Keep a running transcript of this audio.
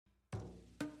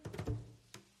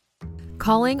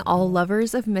Calling all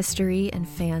lovers of mystery and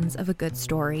fans of a good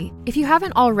story. If you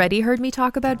haven't already heard me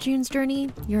talk about June's Journey,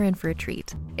 you're in for a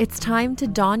treat. It's time to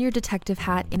don your detective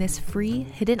hat in this free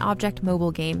hidden object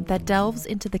mobile game that delves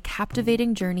into the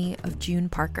captivating journey of June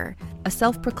Parker, a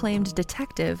self-proclaimed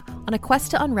detective on a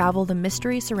quest to unravel the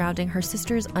mystery surrounding her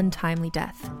sister's untimely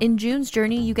death. In June's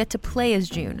Journey, you get to play as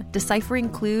June, deciphering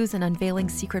clues and unveiling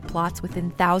secret plots within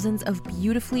thousands of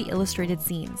beautifully illustrated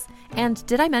scenes. And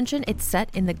did I mention it's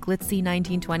set in the glitzy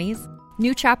 1920s?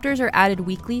 New chapters are added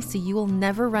weekly, so you will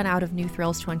never run out of new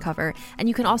thrills to uncover, and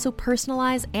you can also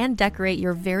personalize and decorate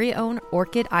your very own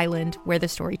Orchid Island where the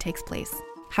story takes place.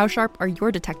 How sharp are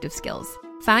your detective skills?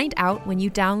 Find out when you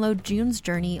download June's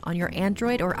Journey on your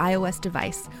Android or iOS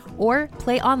device, or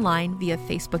play online via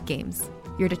Facebook Games.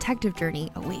 Your detective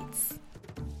journey awaits.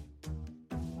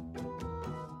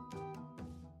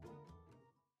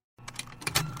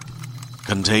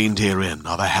 Contained herein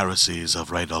are the heresies of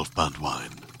Radolf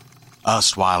Burntwine,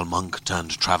 erstwhile monk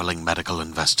turned traveling medical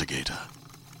investigator.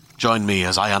 Join me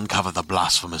as I uncover the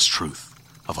blasphemous truth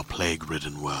of a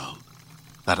plague-ridden world,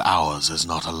 that ours is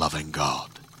not a loving God,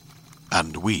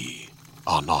 and we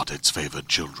are not its favored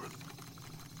children.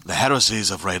 The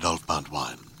heresies of Radolf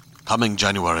Burntwine, coming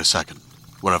January 2nd,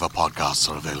 wherever podcasts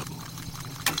are available.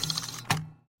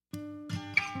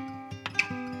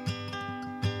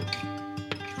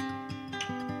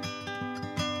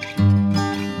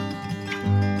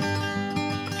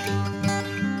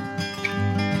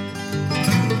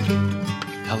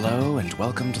 Hello and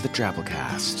welcome to the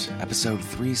Drabblecast, episode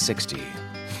 360.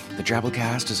 The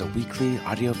Drabblecast is a weekly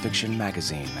audio fiction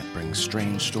magazine that brings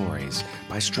strange stories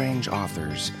by strange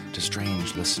authors to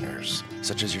strange listeners,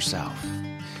 such as yourself.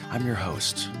 I'm your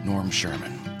host, Norm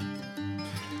Sherman.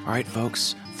 All right,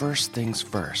 folks, first things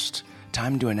first.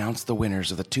 Time to announce the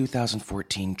winners of the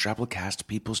 2014 Drabblecast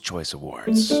People's Choice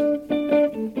Awards.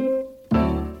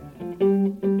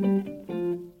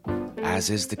 As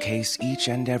is the case each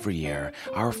and every year,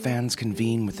 our fans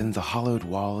convene within the hollowed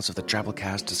walls of the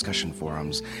Drabblecast discussion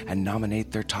forums and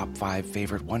nominate their top 5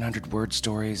 favorite 100-word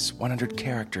stories,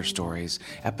 100-character stories,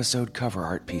 episode cover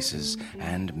art pieces,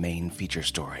 and main feature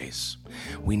stories.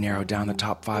 We narrow down the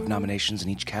top 5 nominations in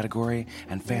each category,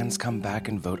 and fans come back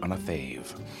and vote on a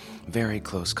fave. Very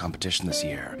close competition this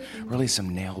year. Really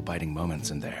some nail-biting moments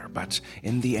in there, but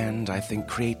in the end, I think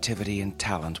creativity and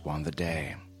talent won the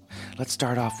day. Let's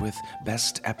start off with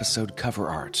Best Episode Cover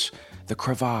Art, The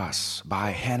Crevasse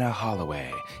by Hannah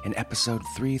Holloway in episode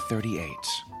 338.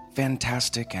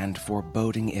 Fantastic and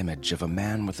foreboding image of a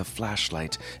man with a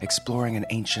flashlight exploring an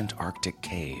ancient Arctic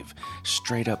cave.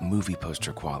 Straight up movie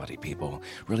poster quality, people.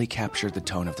 Really captured the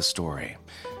tone of the story.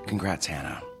 Congrats,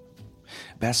 Hannah.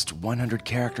 Best 100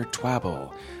 Character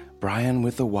Twabble, Brian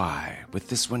with a Y, with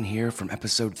this one here from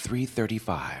episode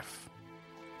 335.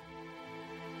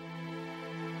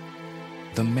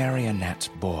 The marionette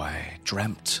boy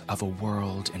dreamt of a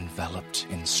world enveloped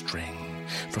in string,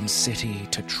 from city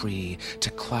to tree to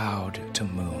cloud to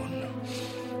moon,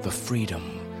 the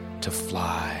freedom to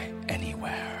fly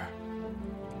anywhere.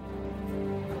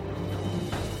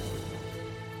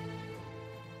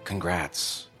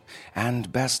 Congrats.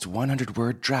 And Best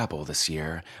 100-Word Drabble this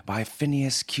year by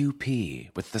Phineas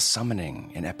QP with The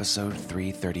Summoning in episode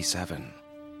 337.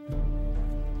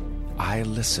 I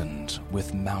listened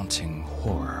with mounting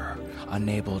horror,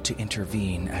 unable to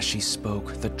intervene as she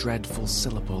spoke the dreadful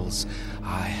syllables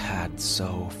I had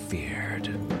so feared.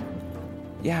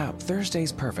 Yeah,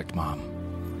 Thursday's perfect, Mom.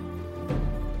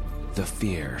 The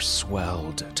fear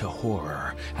swelled to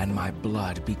horror, and my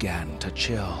blood began to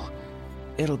chill.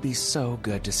 It'll be so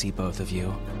good to see both of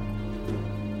you.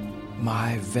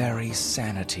 My very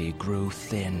sanity grew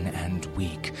thin and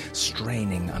weak,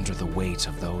 straining under the weight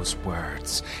of those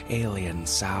words. Alien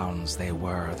sounds they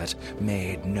were that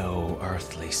made no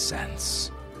earthly sense.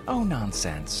 Oh,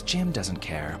 nonsense. Jim doesn't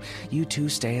care. You two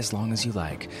stay as long as you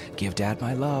like. Give Dad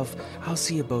my love. I'll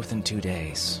see you both in 2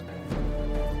 days.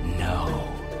 No.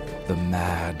 The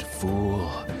mad fool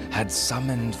had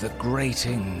summoned the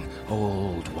grating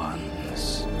old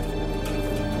ones.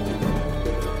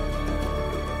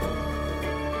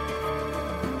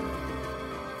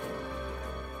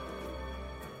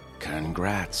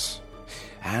 Congrats.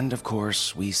 And, of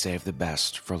course, we save the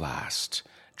best for last.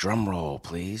 Drum roll,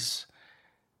 please.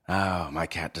 Oh, my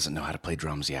cat doesn't know how to play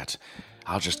drums yet.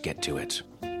 I'll just get to it.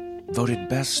 Voted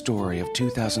Best Story of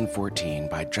 2014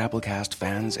 by Drabblecast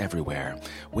fans everywhere.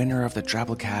 Winner of the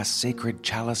Drabblecast Sacred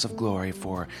Chalice of Glory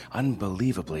for,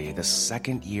 unbelievably, the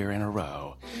second year in a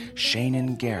row.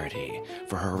 Shannon Garrity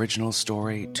for her original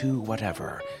story, To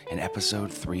Whatever, in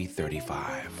episode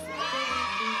 335.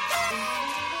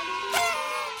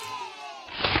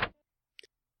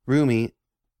 Rumi,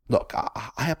 look,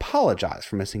 I apologize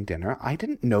for missing dinner. I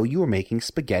didn't know you were making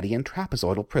spaghetti and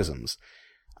trapezoidal prisms.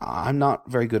 I'm not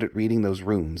very good at reading those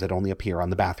runes that only appear on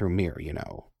the bathroom mirror, you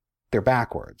know. They're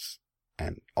backwards.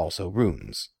 And also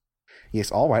runes.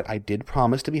 Yes, all right, I did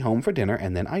promise to be home for dinner,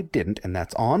 and then I didn't, and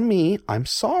that's on me. I'm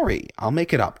sorry. I'll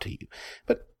make it up to you.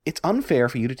 But it's unfair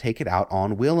for you to take it out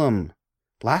on Willem.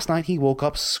 Last night he woke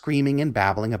up screaming and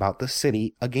babbling about the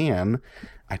city again.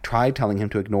 I tried telling him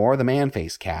to ignore the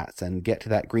man-faced cats and get to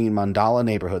that green mandala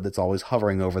neighborhood that's always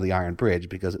hovering over the iron bridge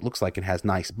because it looks like it has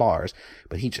nice bars,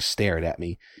 but he just stared at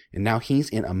me. And now he's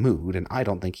in a mood, and I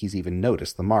don't think he's even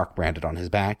noticed the mark branded on his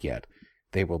back yet.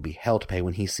 There will be hell to pay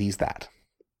when he sees that.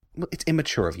 It's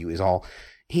immature of you is all.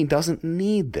 He doesn't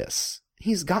need this.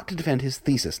 He's got to defend his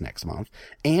thesis next month,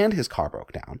 and his car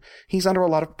broke down. He's under a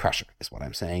lot of pressure, is what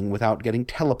I'm saying, without getting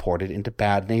teleported into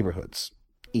bad neighborhoods.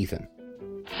 Ethan.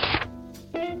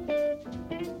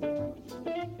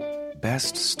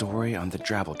 Best story on the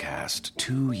Drabblecast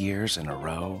 2 years in a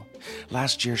row.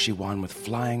 Last year she won with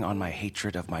Flying on My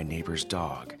Hatred of My Neighbor's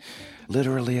Dog.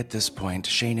 Literally at this point,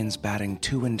 Shannon's batting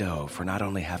 2-0 for not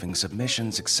only having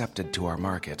submissions accepted to our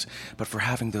market, but for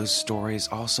having those stories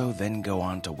also then go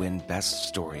on to win Best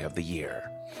Story of the Year.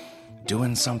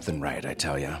 Doing something right, I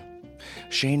tell ya.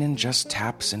 Shannon just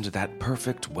taps into that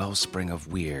perfect wellspring of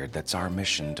weird that's our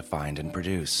mission to find and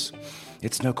produce.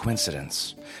 It's no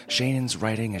coincidence. Shannon's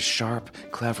writing is sharp,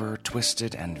 clever,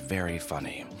 twisted, and very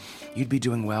funny. You'd be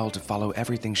doing well to follow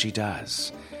everything she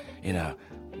does. In a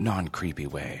non-creepy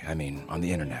way, on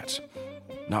the internet.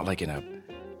 Not like in a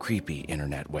creepy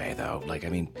internet way, though.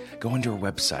 Go onto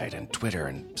her website and Twitter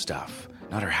and stuff.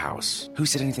 Not her house. Who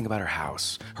said anything about her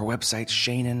house? Her website's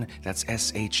Shannon, that's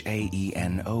SHAENON.com.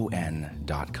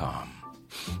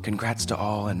 Congrats to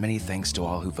all, and many thanks to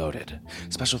all who voted.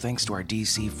 Special thanks to our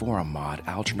DC forum mod,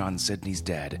 Algernon Sydney's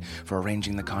Dead, for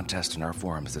arranging the contest in our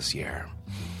forums this year.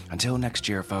 Until next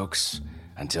year, folks.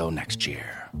 Until next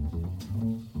year.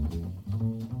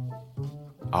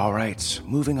 All right,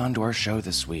 moving on to our show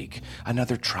this week,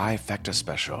 another Trifecta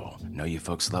special. Know you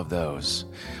folks love those.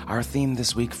 Our theme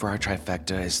this week for our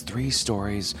Trifecta is 3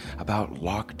 stories about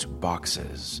locked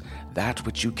boxes, that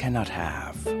which you cannot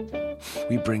have.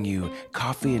 We bring you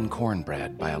Coffee and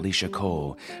Cornbread by Alicia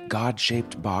Cole,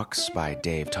 God-Shaped Box by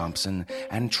Dave Thompson,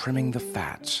 and Trimming the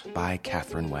Fat by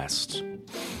Catherine West.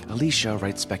 Alicia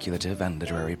writes speculative and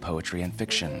literary poetry and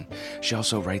fiction. She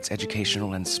also writes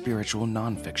educational and spiritual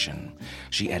nonfiction.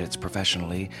 She edits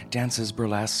professionally, dances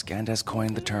burlesque, and has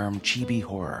coined the term chibi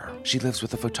horror. She lives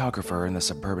with a photographer in the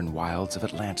suburban wilds of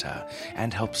Atlanta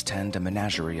and helps tend a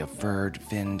menagerie of furred,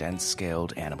 finned, and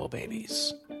scaled animal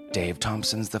babies. Dave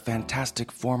Thompson's the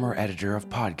fantastic former editor of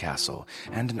Podcastle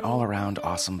and an all-around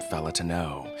awesome fella to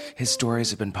know. His stories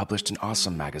have been published in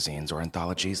awesome magazines or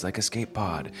anthologies like Escape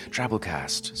Pod,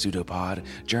 Drabblecast, Pseudopod,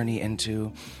 Journey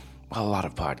Into, a lot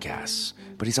of podcasts.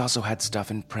 But he's also had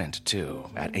stuff in print, too,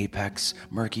 at Apex,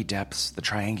 Murky Depths, the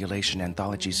Triangulation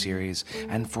Anthology Series,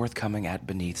 and forthcoming at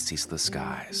Beneath Ceaseless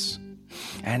Skies.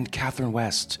 And Catherine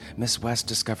West. Miss West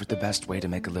discovered the best way to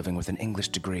make a living with an English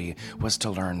degree was to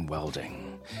learn welding.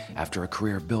 After a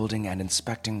career building and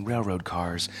inspecting railroad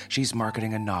cars, she's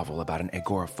marketing a novel about an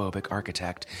agoraphobic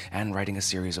architect and writing a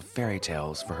series of fairy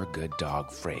tales for her good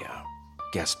dog, Freya.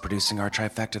 Guest producing our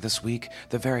Trifecta this week,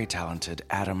 the very talented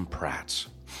Adam Pratt.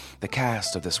 The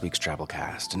cast of this week's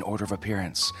Drabblecast, in order of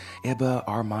appearance: Ibba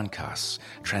Armankas,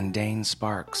 Trendane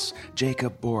Sparks,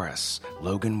 Jacob Boris,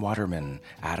 Logan Waterman,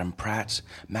 Adam Pratt,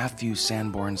 Matthew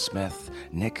Sanborn-Smith,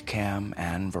 Nick Cam,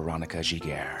 and Veronica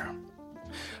Giguère.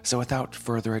 So without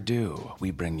further ado,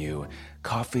 we bring you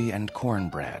Coffee and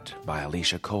Cornbread by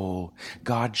Alicia Cole,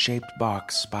 God-Shaped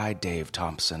Box by Dave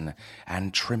Thompson,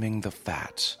 and Trimming the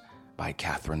Fat by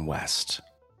Catherine West.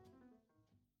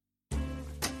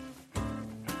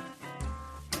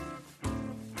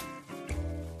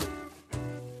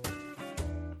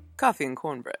 Coffee and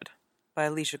Cornbread by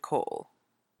Alicia Cole.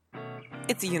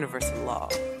 It's a universal law.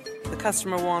 The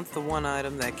customer wants the one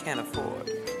item they can't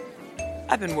afford.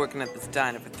 I've been working at this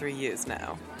diner for 3 years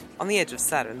now, on the edge of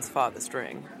Saturn's farthest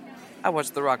ring. I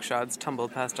watch the rock shards tumble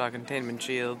past our containment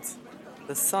shields.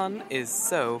 The sun is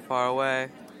so far away.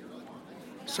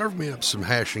 Serve me up some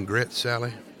hash and grits,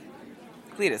 Sally.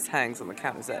 Cletus hangs on the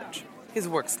counter's edge, his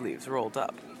work sleeves rolled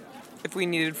up. If we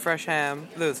needed fresh ham,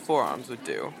 those forearms would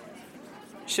do.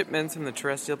 Shipments from the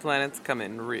terrestrial planets come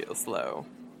in real slow.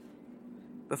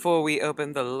 Before we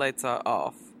open, the lights are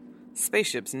off.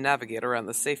 Spaceships navigate around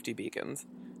the safety beacons,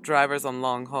 drivers on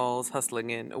long hauls hustling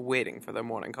in, waiting for their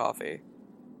morning coffee.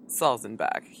 Saul's in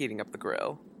back, heating up the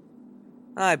grill.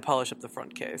 I polish up the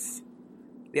front case.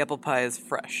 The apple pie is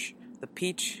fresh, The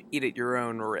peach, eat at your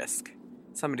own risk.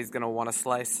 Somebody's gonna want a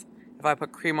slice. If I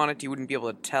put cream on it, you wouldn't be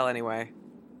able to tell anyway.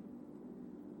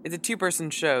 It's a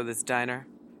 2-person show, this diner.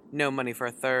 No money for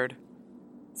a third.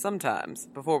 Sometimes,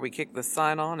 before we kick the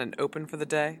sign on and open for the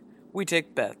day, we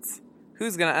take bets.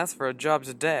 Who's gonna ask for a job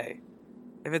today?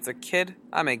 If it's a kid,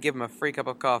 I may give him a free cup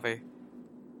of coffee.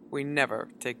 We never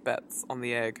take bets on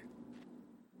the egg.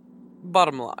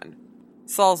 Bottom line.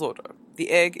 Saul's order. The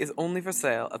egg is only for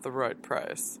sale at the right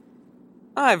price.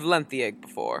 I've lent the egg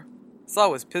before.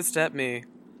 Saul was pissed at me.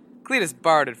 Cletus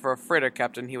borrowed it for a freighter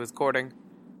captain he was courting.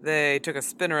 They took a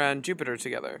spin around Jupiter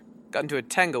together, got into a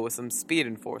tangle with some speed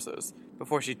enforcers,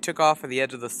 before she took off for the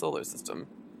edge of the solar system.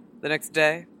 The next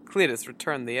day, Cletus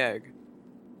returned the egg.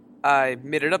 I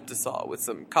made it up to Saul with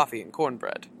some coffee and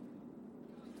cornbread.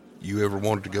 You ever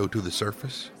wanted to go to the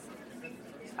surface?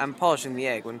 I'm polishing the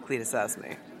egg when Cletus asks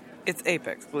me. Its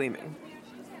apex gleaming.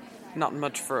 Not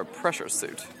much for a pressure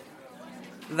suit.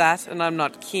 That, and I'm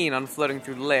not keen on floating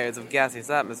through layers of gaseous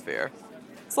atmosphere.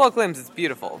 Saul claims it's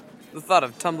beautiful. The thought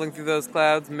of tumbling through those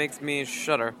clouds makes me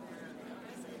shudder.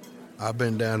 I've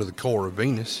been down to the core of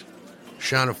Venus.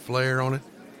 Shine a flare on it.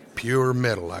 Pure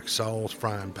metal like Saul's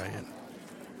frying pan.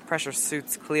 Pressure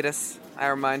suits, Cletus, I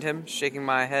remind him, shaking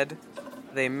my head.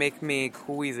 They make me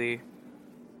queasy.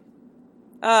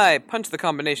 I punch the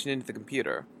combination into the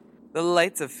computer. The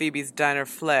lights of Phoebe's diner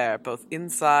flare both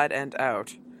inside and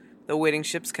out. The waiting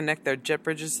ships connect their jet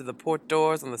bridges to the port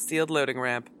doors on the sealed loading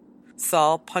ramp.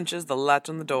 Saul punches the latch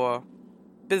on the door.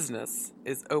 Business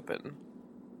is open.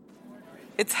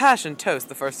 It's hash and toast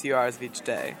the first few hours of each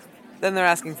day. Then they're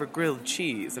asking for grilled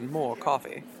cheese and more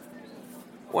coffee.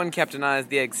 One captain eyes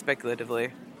the egg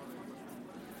speculatively.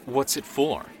 What's it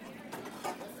for?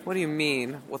 What do you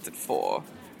mean, what's it for?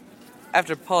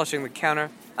 After polishing the counter,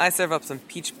 I serve up some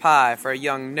peach pie for a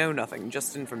young know-nothing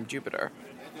just in from Jupiter.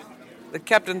 The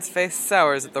captain's face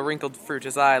sours at the wrinkled fruit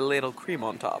as I ladle cream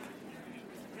on top.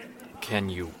 Can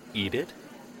you eat it?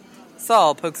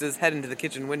 Saul pokes his head into the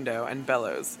kitchen window and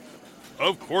bellows.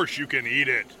 Of course you can eat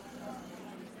it.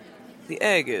 The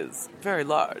egg is very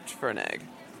large for an egg.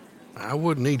 I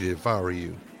wouldn't eat it if I were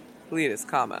you. Cletus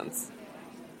comments.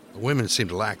 The women seem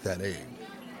to like that egg.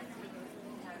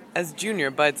 As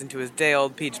Junior bites into his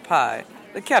day-old peach pie,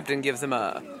 the captain gives him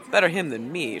a better him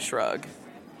than me shrug.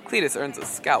 Cletus earns a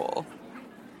scowl.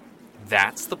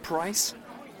 That's the price?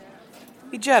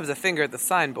 He jabs a finger at the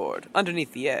signboard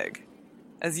underneath the egg.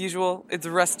 As usual, it's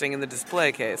resting in the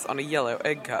display case on a yellow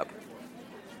egg cup.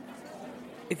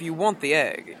 If you want the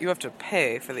egg, you have to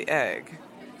pay for the egg.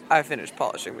 I finish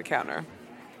polishing the counter.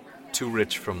 Too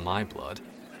rich for my blood.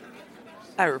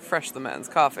 I refresh the man's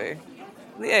coffee.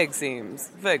 The egg seems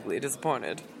vaguely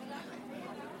disappointed.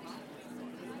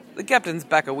 The captain's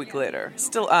back a week later,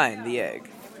 still eyeing the egg.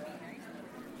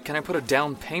 Can I put a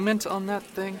down payment on that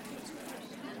thing?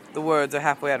 The words are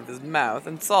halfway out of his mouth,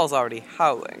 and Saul's already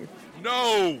howling.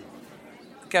 No!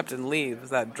 The captain leaves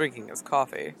without drinking his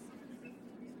coffee.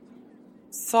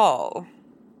 Saul.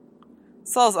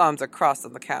 Saul's arms are crossed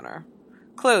on the counter.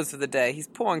 Closed for the day, he's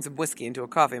pouring some whiskey into a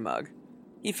coffee mug.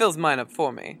 He fills mine up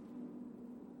for me.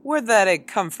 Where'd that egg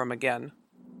come from again?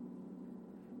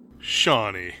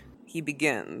 Shawnee. He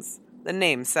begins, the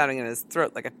name sounding in his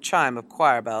throat like a chime of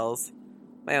choir bells.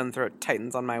 My own throat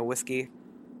tightens on my whiskey.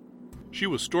 She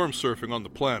was storm surfing on the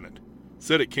planet.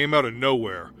 Said it came out of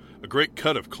nowhere. A great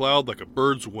cut of cloud like a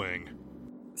bird's wing.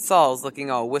 Saul's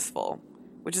looking all wistful,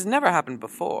 which has never happened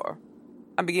before.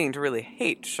 I'm beginning to really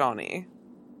hate Shawnee.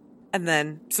 And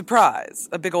then, surprise,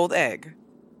 a big old egg.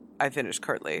 I finish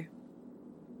curtly.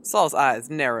 Saul's eyes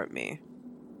narrow at me.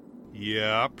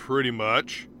 Yeah, pretty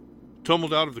much.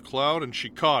 Tumbled out of the cloud and she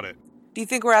caught it. Do you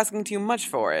think we're asking too much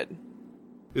for it?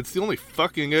 It's the only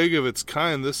fucking egg of its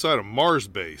kind this side of Mars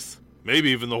base.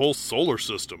 Maybe even the whole solar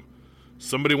system.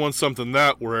 Somebody wants something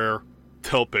that rare,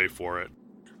 they'll pay for it.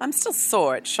 I'm still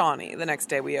sore at Shawnee the next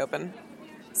day we open.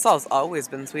 Saul's always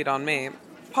been sweet on me.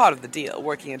 Part of the deal,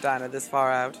 working a diner this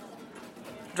far out.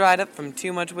 Dried up from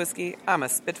too much whiskey, I'm a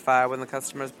spitfire when the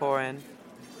customers pour in.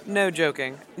 No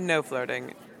joking, no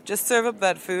flirting. Just serve up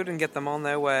that food and get them on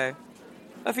their way.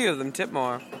 A few of them tip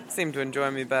more, seem to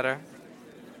enjoy me better.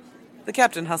 The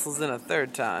captain hustles in a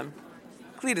third time.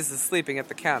 Cletus is sleeping at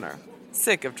the counter,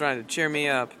 sick of trying to cheer me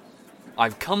up.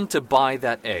 I've come to buy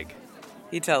that egg.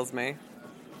 He tells me.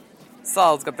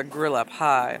 Saul's got the grill up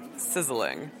high,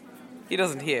 sizzling. He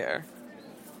doesn't hear.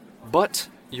 But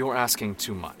you're asking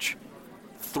too much.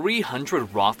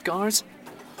 300 Rothgars?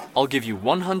 I'll give you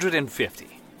 150.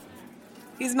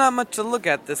 He's not much to look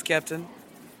at, this captain,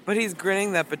 but he's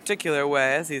grinning that particular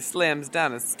way as he slams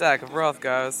down a stack of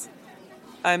Rothgars.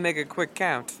 I make a quick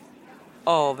count.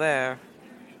 All there.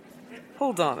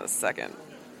 Hold on a second.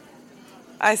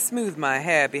 I smooth my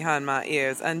hair behind my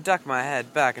ears and duck my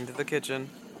head back into the kitchen.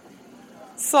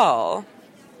 Saul.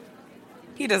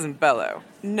 He doesn't bellow,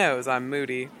 knows I'm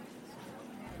moody.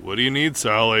 What do you need,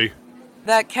 Sally?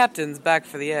 That captain's back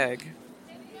for the egg.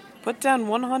 Put down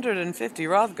 150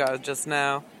 Rothgars just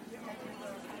now.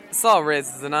 Saul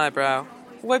raises an eyebrow,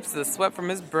 wipes the sweat from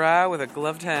his brow with a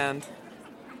gloved hand.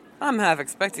 I'm half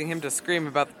expecting him to scream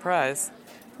about the price,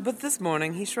 but this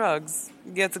morning he shrugs,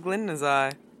 gets a glint in his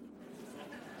eye.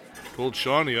 Told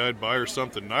Shawnee I'd buy her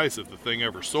something nice if the thing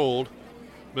ever sold,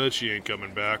 but she ain't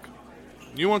coming back.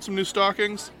 You want some new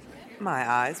stockings? My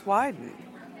eyes widen.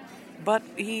 But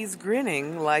he's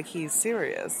grinning like he's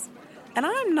serious, and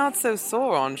I'm not so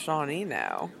sore on Shawnee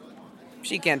now.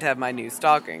 She can't have my new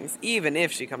stockings, even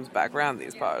if she comes back round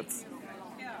these parts.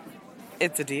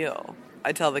 It's a deal,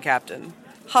 I tell the captain,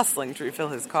 hustling to refill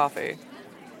his coffee.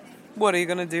 What are you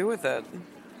going to do with it?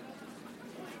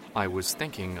 I was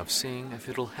thinking of seeing if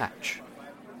it'll hatch.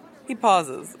 He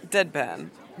pauses, deadpan,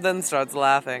 then starts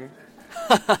laughing.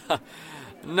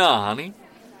 Nah, honey.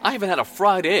 I haven't had a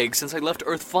fried egg since I left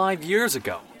Earth 5 years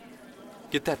ago.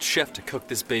 Get that chef to cook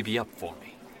this baby up for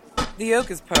me. The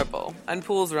yolk is purple and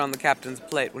pools around the captain's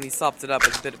plate when he sops it up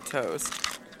as a bit of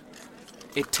toast.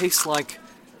 It tastes like,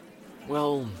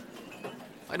 well,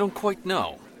 I don't quite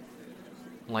know.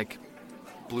 Like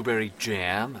blueberry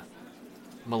jam,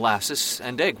 molasses,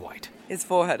 and egg white. His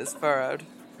forehead is furrowed.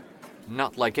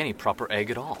 Not like any proper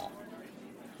egg at all.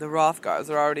 The Rothgars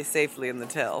are already safely in the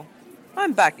till.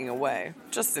 I'm backing away,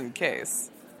 just in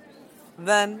case.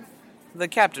 Then, the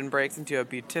captain breaks into a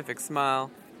beatific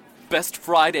smile. Best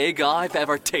fried egg I've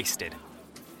ever tasted.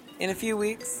 In a few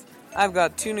weeks, I've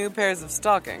got 2 new pairs of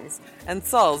stockings, and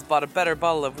Saul's bought a better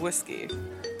bottle of whiskey.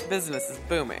 Business is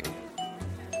booming.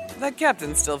 That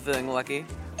captain's still feeling lucky.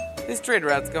 His trade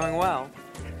route's going well.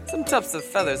 Some tufts of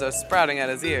feathers are sprouting at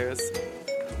his ears.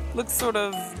 Looks sort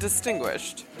of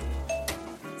distinguished.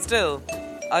 Still,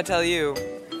 I tell you,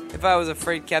 if I was a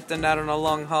freight captain out on a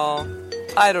long haul,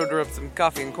 I'd order up some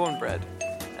coffee and cornbread,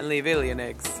 and leave alien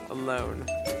eggs alone.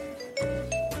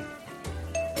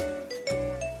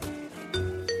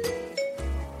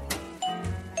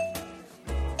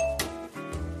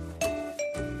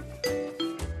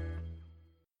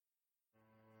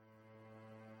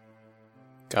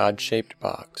 God-Shaped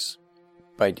Box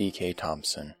by D.K.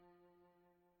 Thompson.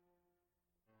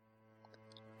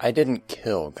 I didn't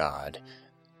kill God.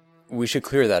 We should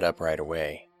clear that up right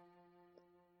away.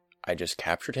 I just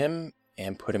captured him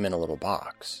and put him in a little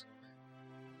box.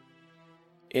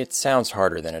 It sounds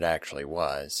harder than it actually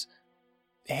was.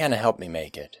 Hannah helped me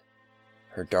make it.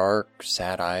 Her dark,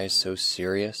 sad eyes so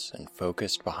serious and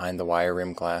focused behind the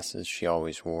wire-rimmed glasses she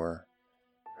always wore.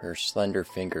 Her slender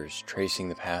fingers tracing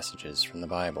the passages from the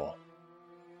Bible.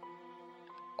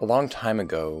 A long time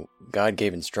ago, God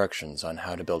gave instructions on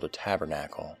how to build a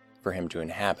tabernacle for him to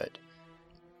inhabit.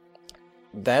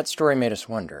 That story made us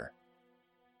wonder,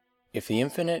 if the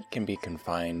infinite can be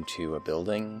confined to a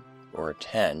building, or a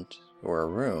tent, or a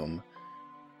room,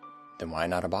 then why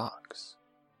not a box?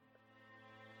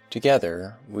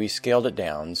 Together, we scaled it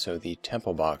down so the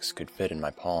temple box could fit in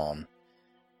my palm.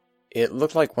 It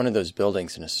looked like one of those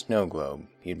buildings in a snow globe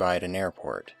you'd buy at an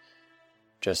airport,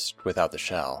 just without the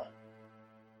shell.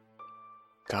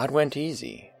 God went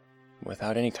easy,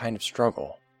 without any kind of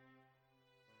struggle.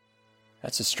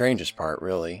 That's the strangest part,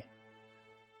 really.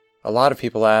 A lot of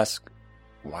people ask,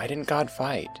 why didn't God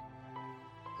fight?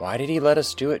 Why did he let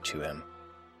us do it to him?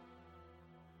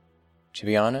 To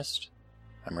be honest,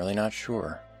 I'm really not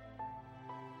sure.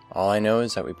 All I know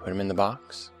is that we put him in the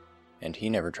box, and he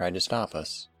never tried to stop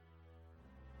us.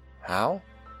 How?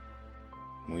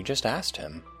 We just asked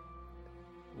him.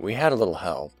 We had a little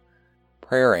help.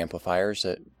 Prayer amplifiers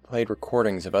that played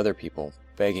recordings of other people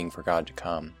begging for God to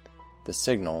come. The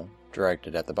signal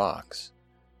directed at the box.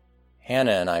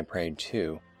 Hannah and I prayed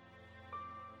too.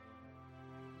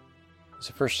 It was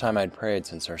the first time I'd prayed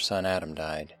since our son Adam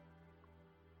died.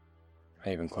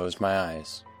 I even closed my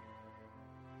eyes.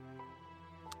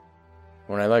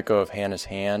 When I let go of Hannah's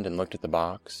hand and looked at the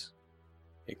box,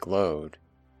 it glowed,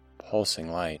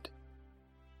 pulsing light,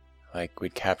 like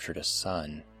we'd captured a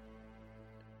sun.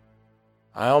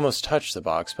 I almost touched the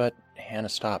box, but Hannah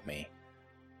stopped me,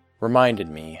 reminded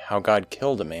me how God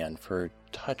killed a man for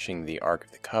touching the Ark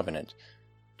of the Covenant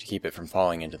to keep it from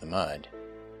falling into the mud.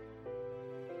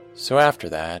 So after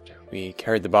that, we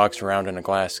carried the box around in a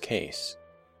glass case,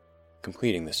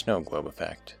 completing the snow globe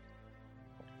effect.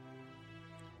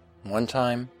 One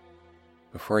time,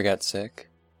 before he got sick,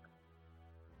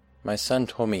 my son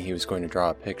told me he was going to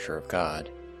draw a picture of God.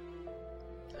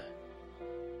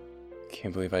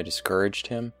 Can't believe I discouraged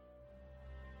him.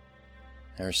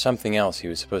 There was something else he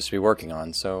was supposed to be working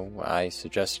on, so I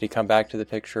suggested he come back to the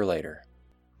picture later.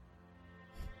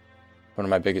 One of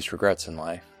my biggest regrets in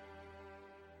life.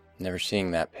 Never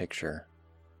seeing that picture.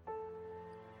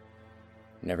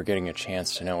 Never getting a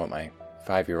chance to know what my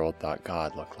 5-year-old thought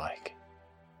God looked like.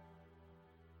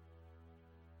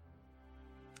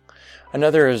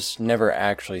 Another is never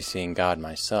actually seeing God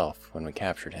myself when we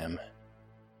captured him.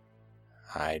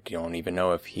 I don't even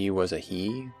know if he was a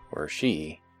he or a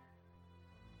she.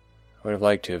 I would have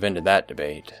liked to have ended that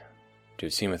debate, to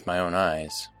have seen with my own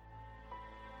eyes.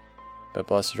 But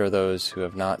blessed are those who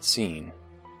have not seen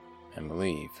and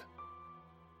believe.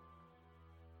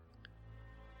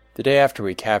 The day after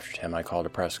we captured him, I called a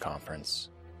press conference.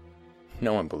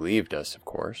 No one believed us, of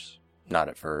course, not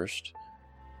at first.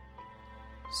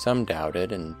 Some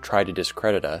doubted and tried to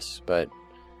discredit us, but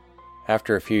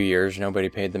after a few years, nobody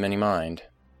paid them any mind.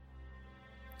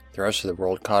 The rest of the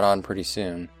world caught on pretty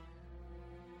soon.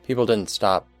 People didn't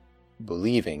stop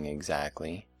believing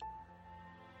exactly,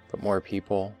 but more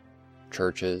people,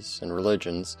 churches, and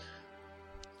religions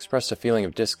expressed a feeling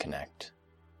of disconnect,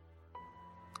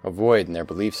 a void in their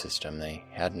belief system they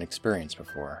hadn't experienced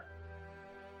before.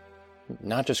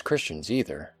 Not just Christians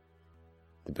either.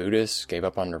 The Buddhists gave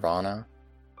up on nirvana.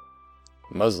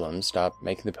 Muslims stopped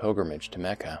making the pilgrimage to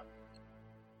Mecca.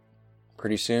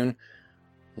 Pretty soon,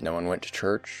 no one went to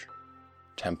church,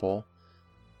 temple,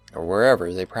 or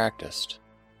wherever they practiced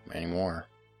anymore.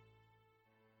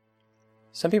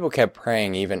 Some people kept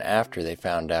praying even after they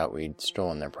found out we'd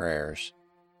stolen their prayers.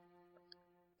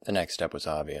 The next step was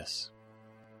obvious.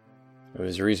 It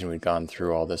was the reason we'd gone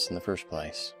through all this in the first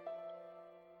place.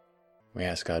 We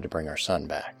asked God to bring our son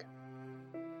back.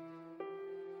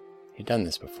 He'd done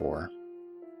this before.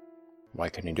 Why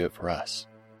couldn't he do it for us?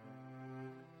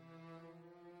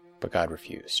 But God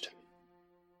refused.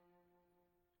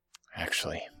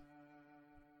 Actually,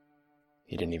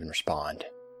 he didn't even respond.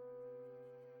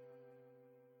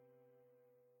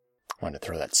 I wanted to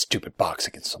throw that stupid box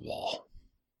against the wall.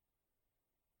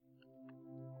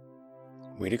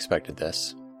 We'd expected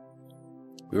this.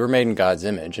 We were made in God's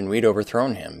image, and we'd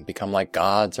overthrown him, become like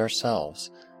gods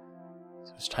ourselves.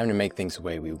 So it was time to make things the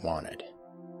way we wanted.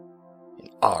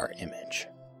 In our image.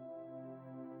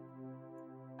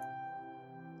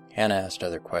 Hannah asked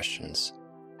other questions.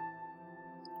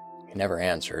 He never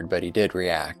answered, but he did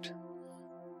react.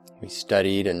 We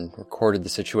studied and recorded the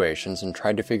situations and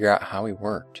tried to figure out how he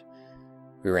worked.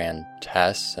 We ran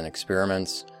tests and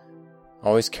experiments,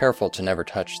 always careful to never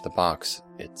touch the box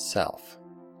itself.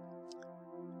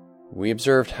 We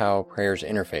observed how prayers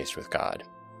interfaced with God.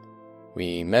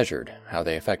 We measured how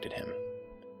they affected him.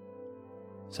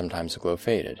 Sometimes the glow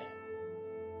faded.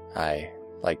 I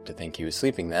liked to think he was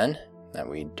sleeping then, that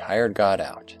we'd tired God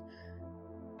out.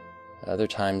 Other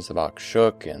times the box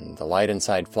shook and the light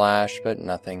inside flashed, but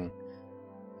nothing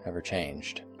ever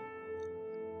changed.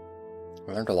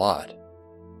 We learned a lot.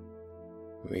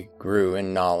 We grew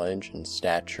in knowledge and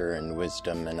stature and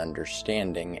wisdom and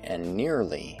understanding and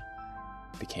nearly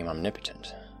became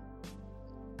omnipotent.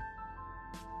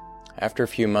 After a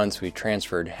few months, we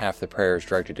transferred half the prayers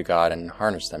directed to God and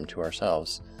harnessed them to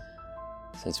ourselves.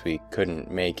 Since we couldn't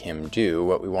make him do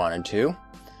what we wanted to,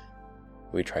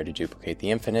 we tried to duplicate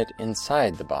the infinite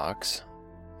inside the box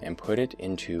and put it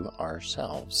into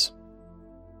ourselves.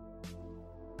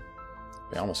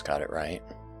 We almost got it right.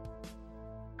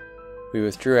 We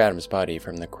withdrew Adam's body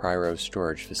from the cryo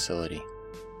storage facility,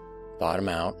 thawed him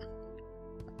out,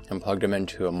 and plugged him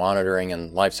into a monitoring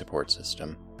and life support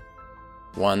system,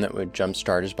 one that would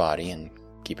jumpstart his body and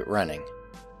keep it running.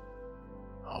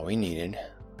 All we needed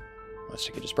was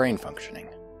to get his brain functioning.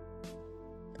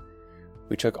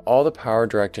 We took all the power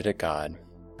directed at God,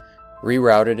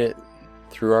 rerouted it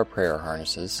through our prayer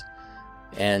harnesses,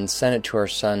 and sent it to our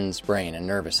son's brain and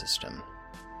nervous system.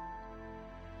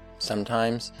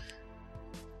 Sometimes,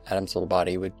 Adam's little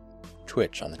body would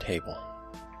twitch on the table.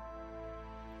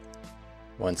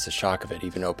 Once the shock of it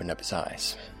even opened up his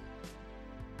eyes.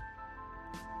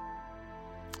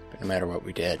 But no matter what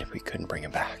we did, we couldn't bring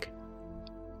him back.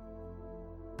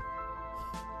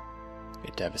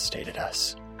 It devastated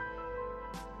us.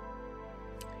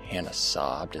 Hannah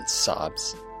sobbed and sobbed,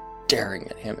 staring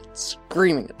at him and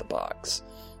screaming at the box.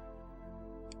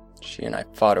 She and I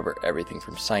fought over everything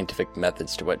from scientific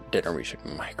methods to what dinner we should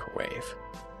microwave.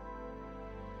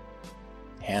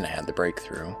 Hannah had the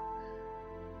breakthrough,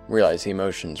 realized the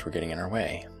emotions were getting in our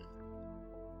way.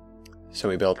 So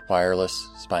we built wireless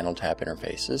spinal tap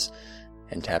interfaces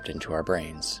and tapped into our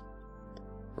brains,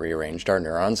 rearranged our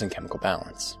neurons and chemical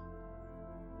balance.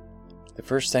 The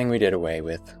first thing we did away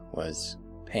with was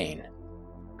pain.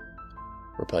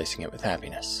 replacing it with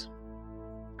happiness.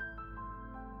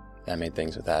 That made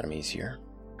things with Adam easier.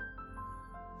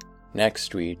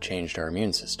 Next, we changed our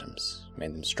immune systems,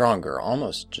 made them stronger,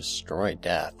 almost destroyed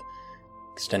death,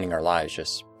 extending our lives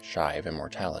just shy of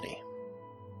immortality.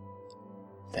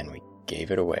 Then we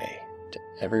gave it away to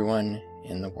everyone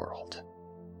in the world.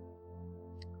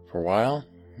 For a while,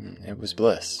 it was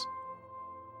bliss.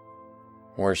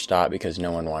 Wars stopped because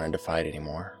no one wanted to fight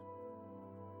anymore.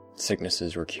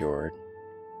 Sicknesses were cured.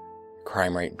 The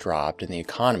crime rate dropped and the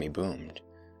economy boomed.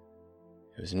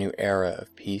 It was a new era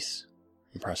of peace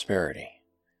and prosperity.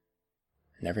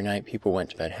 And every night people went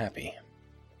to bed happy,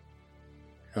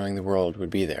 knowing the world would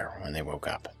be there when they woke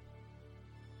up.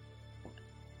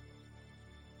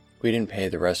 We didn't pay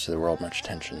the rest of the world much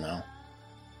attention, though.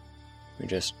 We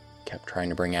just kept trying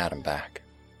to bring Adam back.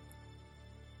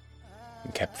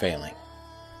 And kept failing.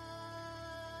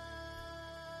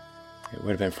 It would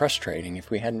have been frustrating if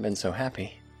we hadn't been so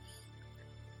happy.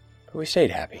 But we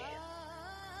stayed happy.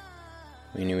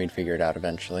 We knew we'd figure it out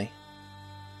eventually.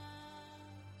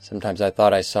 Sometimes I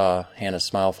thought I saw Hannah's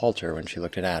smile falter when she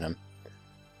looked at Adam.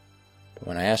 But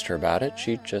when I asked her about it,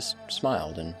 she just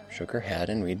smiled and shook her head,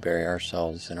 and we'd bury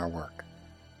ourselves in our work.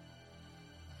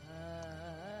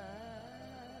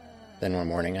 Then one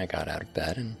morning I got out of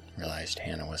bed and realized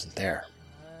Hannah wasn't there.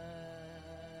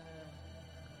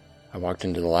 I walked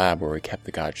into the lab where we kept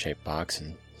the God-shaped box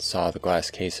and saw the glass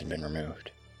case had been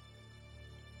removed.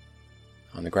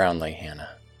 On the ground lay Hannah.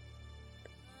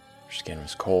 Her skin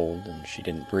was cold and she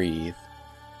didn't breathe,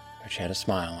 but she had a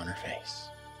smile on her face.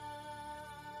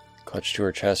 Clutched to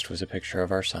her chest was a picture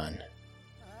of our son,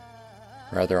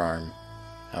 her other arm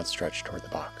outstretched toward the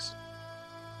box.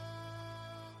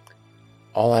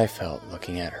 All I felt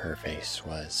looking at her face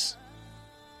was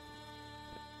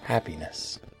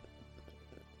happiness.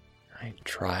 I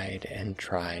tried and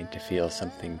tried to feel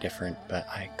something different, but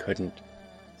I couldn't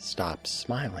stop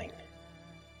smiling.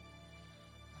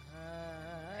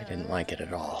 I didn't like it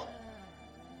at all.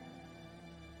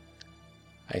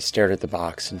 I stared at the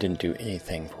box and didn't do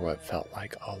anything for what felt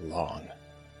like a long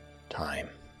time.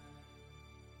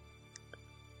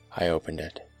 I opened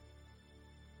it,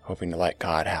 hoping to let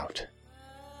God out.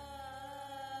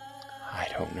 I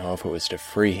don't know if it was to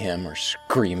free him or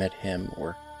scream at him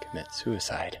or commit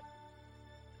suicide.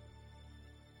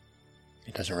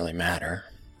 It doesn't really matter,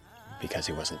 because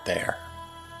he wasn't there.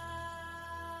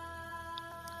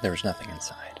 There was nothing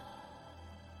inside.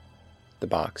 The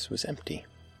box was empty.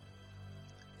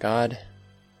 God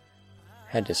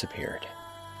had disappeared.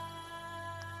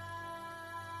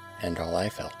 And all I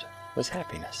felt was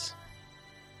happiness.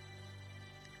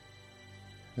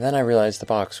 Then I realized the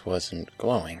box wasn't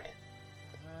glowing.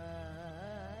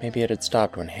 Maybe it had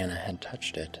stopped when Hannah had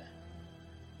touched it.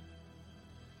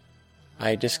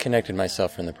 I disconnected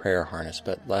myself from the prayer harness,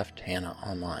 but left Hannah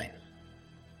online.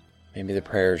 Maybe the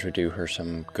prayers would do her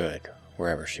some good,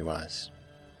 wherever she was.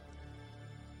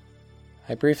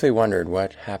 I briefly wondered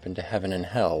what happened to heaven and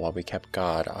hell while we kept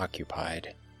God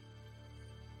occupied.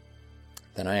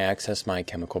 Then I accessed my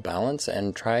chemical balance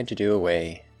and tried to do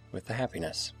away with the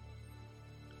happiness.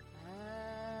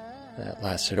 That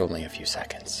lasted only a few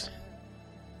seconds.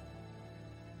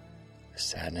 The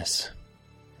sadness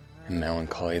and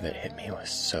melancholy that hit me was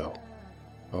so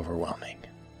overwhelming.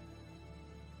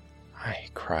 I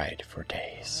cried for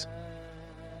days,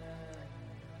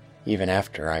 even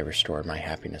after I restored my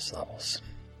happiness levels.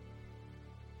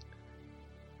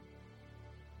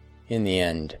 In the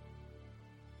end,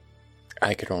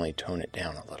 I could only tone it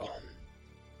down a little.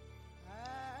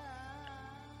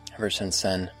 Ever since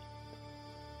then,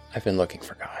 I've been looking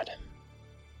for God,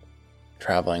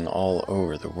 traveling all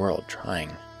over the world trying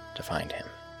to find him.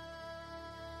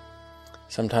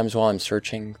 Sometimes while I'm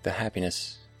searching, the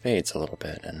happiness fades a little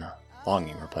bit and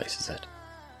longing replaces it.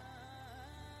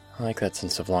 I like that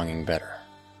sense of longing better,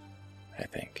 I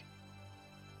think.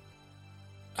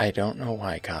 I don't know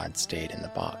why God stayed in the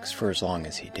box for as long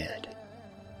as he did,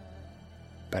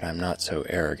 but I'm not so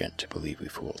arrogant to believe we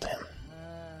fooled him.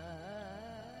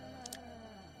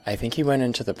 I think he went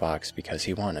into the box because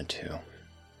he wanted to,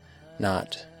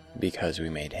 not because we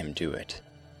made him do it.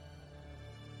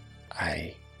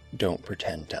 I don't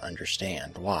pretend to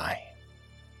understand why.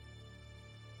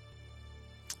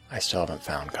 I still haven't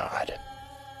found God,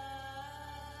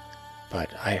 but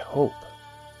I hope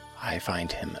I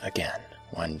find him again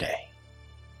one day.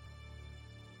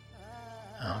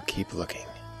 I'll keep looking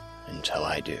until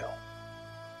I do.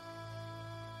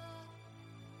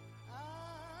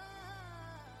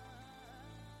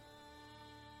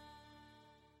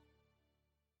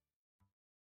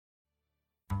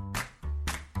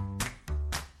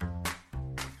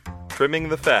 Trimming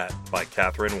the Fat by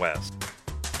Catherine West.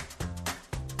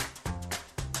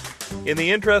 In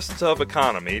the interests of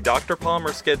economy, Dr.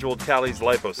 Palmer scheduled Callie's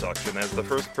liposuction as the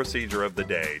first procedure of the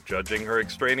day, judging her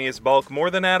extraneous bulk more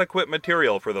than adequate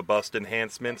material for the bust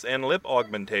enhancements and lip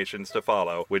augmentations to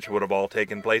follow, which would have all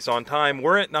taken place on time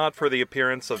were it not for the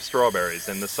appearance of strawberries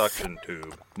in the suction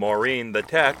tube. Maureen, the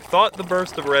tech, thought the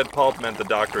burst of red pulp meant the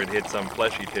doctor had hit some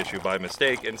fleshy tissue by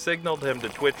mistake and signaled him to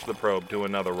twitch the probe to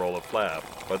another roll of flap.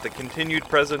 But the continued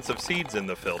presence of seeds in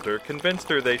the filter convinced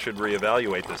her they should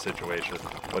reevaluate the situation.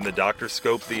 When the doctor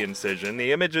scoped the incision,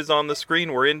 the images on the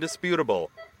screen were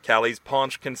indisputable. Callie's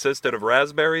paunch consisted of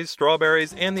raspberries,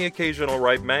 strawberries, and the occasional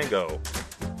ripe mango.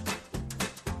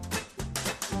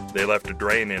 They left a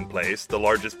drain in place, the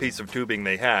largest piece of tubing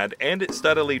they had, and it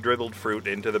steadily dribbled fruit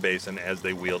into the basin as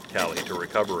they wheeled Callie to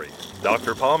recovery.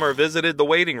 Dr. Palmer visited the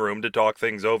waiting room to talk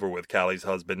things over with Callie's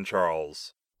husband,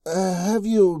 Charles. Have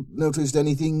you noticed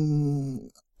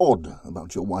anything odd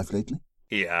about your wife lately?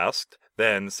 He asked,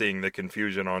 then, seeing the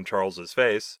confusion on Charles's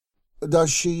face.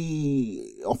 Does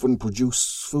she often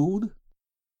produce food?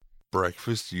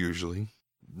 Breakfast, usually.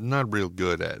 Not real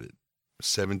good at it.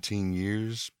 17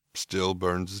 years, still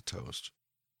burns the toast.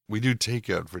 We do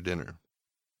takeout for dinner.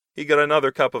 He got another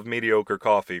cup of mediocre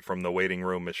coffee from the waiting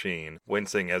room machine,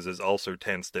 wincing as his ulcer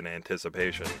tensed in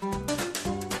anticipation.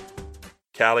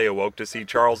 Callie awoke to see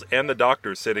Charles and the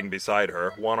doctor sitting beside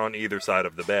her, one on either side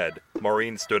of the bed.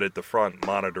 Maureen stood at the front,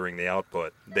 monitoring the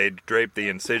output. They'd draped the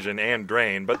incision and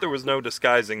drain, but there was no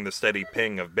disguising the steady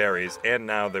ping of berries, and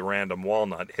now the random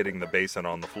walnut hitting the basin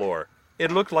on the floor.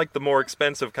 It looked like the more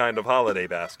expensive kind of holiday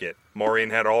basket.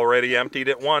 Maureen had already emptied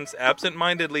it once,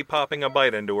 absent-mindedly popping a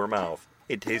bite into her mouth.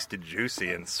 It tasted juicy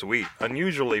and sweet,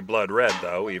 unusually blood red,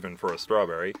 though, even for a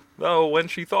strawberry. Though, when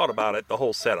she thought about it, the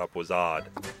whole setup was odd.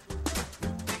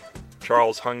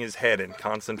 Charles hung his head in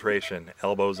concentration,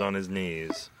 elbows on his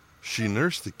knees. She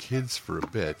nursed the kids for a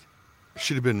bit.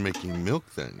 She'd have been making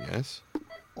milk then, yes?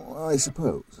 I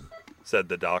suppose, said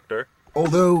the doctor.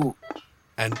 Although...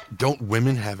 And don't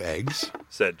women have eggs?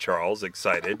 Said Charles,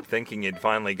 excited, thinking he'd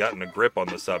finally gotten a grip on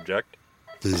the subject.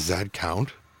 Does that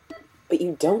count? But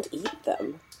you don't eat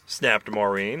them, snapped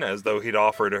Maureen, as though he'd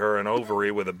offered her an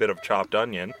ovary with a bit of chopped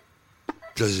onion.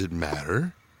 Does it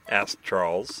matter? Asked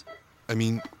Charles. I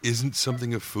mean, isn't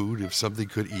something a food if something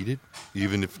could eat it?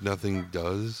 Even if nothing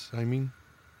does, I mean?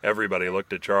 Everybody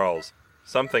looked at Charles.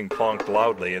 Something plonked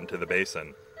loudly into the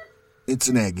basin. It's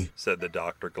an egg, said the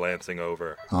doctor, glancing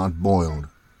over. Hard-boiled.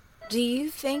 Do you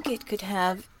think it could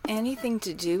have anything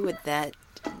to do with that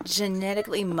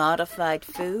genetically modified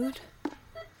food?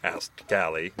 Asked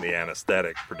Callie, the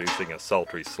anesthetic producing a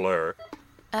sultry slur.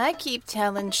 I keep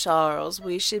telling Charles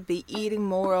we should be eating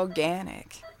more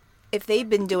organic. If they've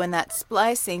been doing that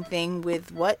splicing thing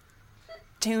with,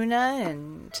 tuna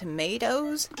and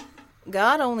tomatoes?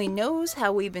 God only knows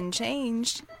how we've been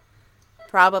changed.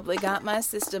 Probably got my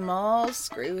system all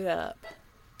screwed up.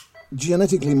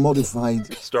 Genetically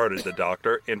modified... started the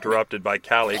doctor, interrupted by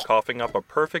Callie coughing up a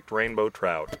perfect rainbow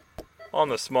trout. On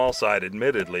the small side,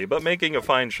 admittedly, but making a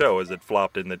fine show as it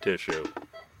flopped in the tissue.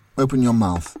 Open your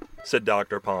mouth, said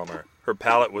Dr. Palmer. Her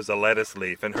palate was a lettuce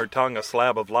leaf and her tongue a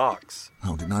slab of locks.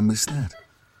 How did I miss that?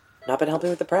 Not been helping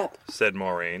with the prep, said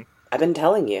Maureen. I've been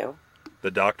telling you.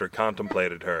 The doctor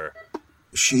contemplated her.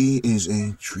 She is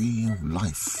a tree of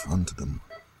life unto them,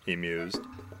 he mused.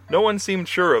 No one seemed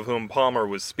sure of whom Palmer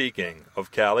was speaking,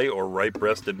 of Callie or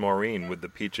ripe-breasted Maureen with the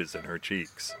peaches in her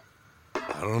cheeks.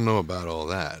 I don't know about all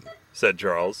that, said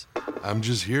Charles. I'm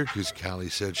just here because Callie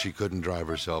said she couldn't drive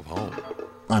herself home.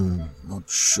 I'm not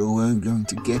sure we're going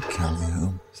to get Callie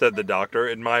home, said the doctor,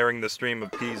 admiring the stream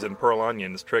of peas and pearl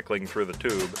onions trickling through the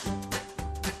tube.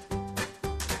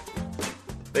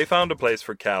 They found a place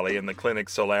for Callie in the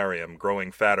clinic's solarium,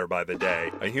 growing fatter by the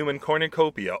day, a human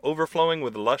cornucopia overflowing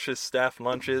with luscious staff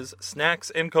lunches, snacks,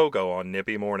 and cocoa on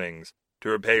nippy mornings. To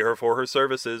repay her for her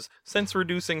services, since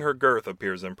reducing her girth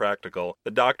appears impractical, the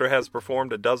doctor has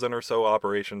performed a dozen or so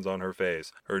operations on her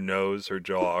face, her nose, her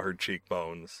jaw, her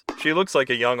cheekbones. She looks like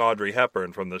a young Audrey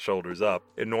Hepburn from the shoulders up,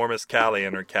 enormous Callie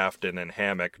in her caftan and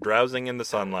hammock, drowsing in the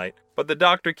sunlight, but the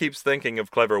doctor keeps thinking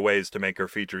of clever ways to make her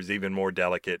features even more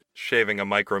delicate, shaving a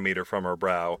micrometer from her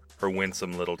brow, her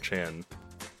winsome little chin.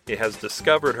 He has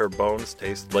discovered her bones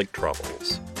taste like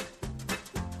truffles.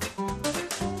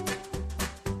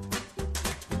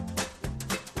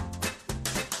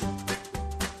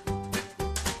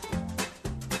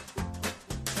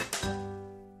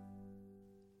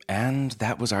 And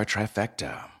that was our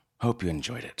trifecta. Hope you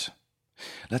enjoyed it.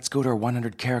 Let's go to our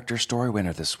 100-character story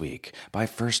winner this week by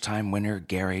first-time winner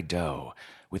Gary Doe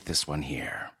with this one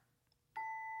here.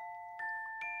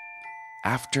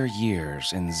 After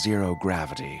years in zero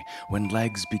gravity, when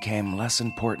legs became less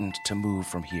important to move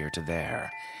from here to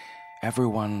there,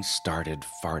 everyone started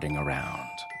farting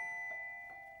around.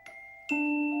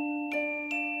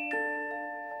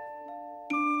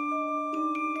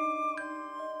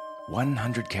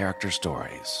 100-character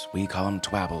stories. We call them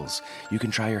twabbles. You can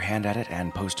try your hand at it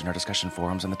and post in our discussion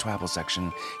forums in the twabble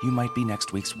section. You might be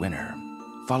next week's winner.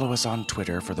 Follow us on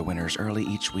Twitter for the winners early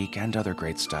each week and other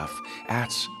great stuff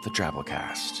at the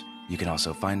Drabblecast. You can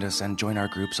also find us and join our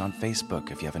groups on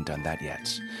Facebook if you haven't done that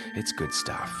yet. It's good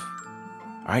stuff.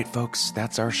 All right, folks,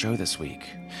 that's our show this week.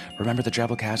 Remember, the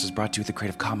Drabblecast is brought to you with the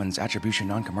Creative Commons Attribution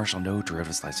Non-Commercial No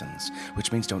Derivatives License,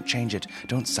 which means don't change it,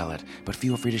 don't sell it, but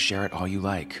feel free to share it all you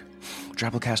like.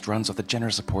 Drabblecast runs with the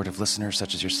generous support of listeners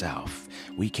such as yourself.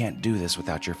 We can't do this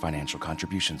without your financial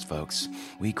contributions, folks.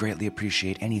 We greatly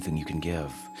appreciate anything you can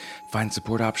give. Find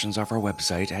support options off our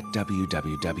website at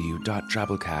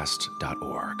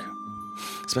www.drabblecast.org.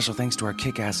 Special thanks to our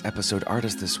kick-ass episode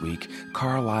artist this week,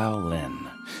 Carlisle Lynn.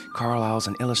 Carlisle's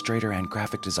an illustrator and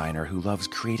graphic designer who loves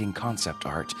creating concept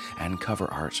art and cover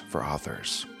art for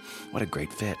authors. What a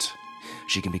great fit.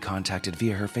 She can be contacted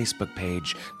via her Facebook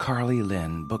page, Carly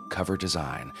Lynn Book Cover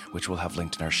Design, which we'll have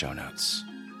linked in our show notes.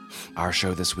 Our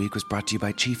show this week was brought to you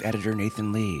by Chief Editor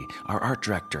Nathan Lee, our Art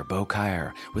Director Bo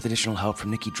Kyer, with additional help from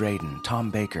Nikki Drayden,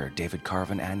 Tom Baker, David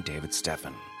Carvin, and David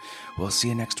Steffen. We'll see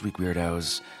you next week,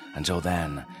 weirdos. Until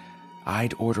then,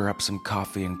 I'd order up some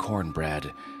coffee and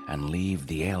cornbread and leave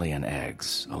the alien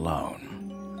eggs alone.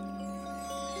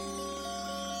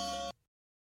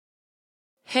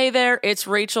 Hey there, it's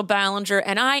Rachel Ballinger,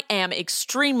 and I am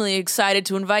extremely excited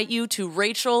to invite you to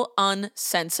Rachel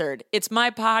Uncensored. It's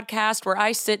my podcast where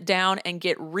I sit down and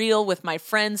get real with my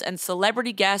friends and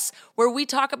celebrity guests, where we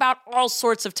talk about all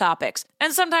sorts of topics.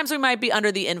 And sometimes we might be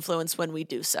under the influence when we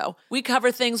do so. We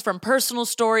cover things from personal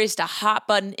stories to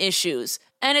hot-button issues.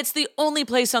 And it's the only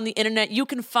place on the internet you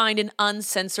can find an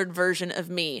uncensored version of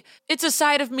me. It's a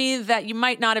side of me that you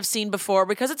might not have seen before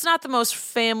because it's not the most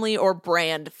family or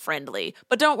brand friendly.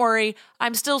 But don't worry,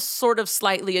 I'm still sort of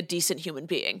slightly a decent human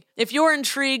being. If you're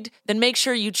intrigued, then make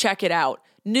sure you check it out.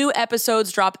 New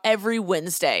episodes drop every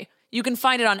Wednesday. You can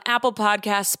find it on Apple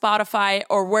Podcasts, Spotify,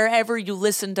 or wherever you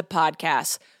listen to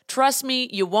podcasts. Trust me,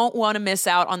 you won't want to miss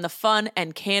out on the fun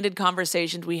and candid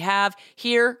conversations we have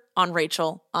here on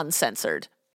Rachel Uncensored.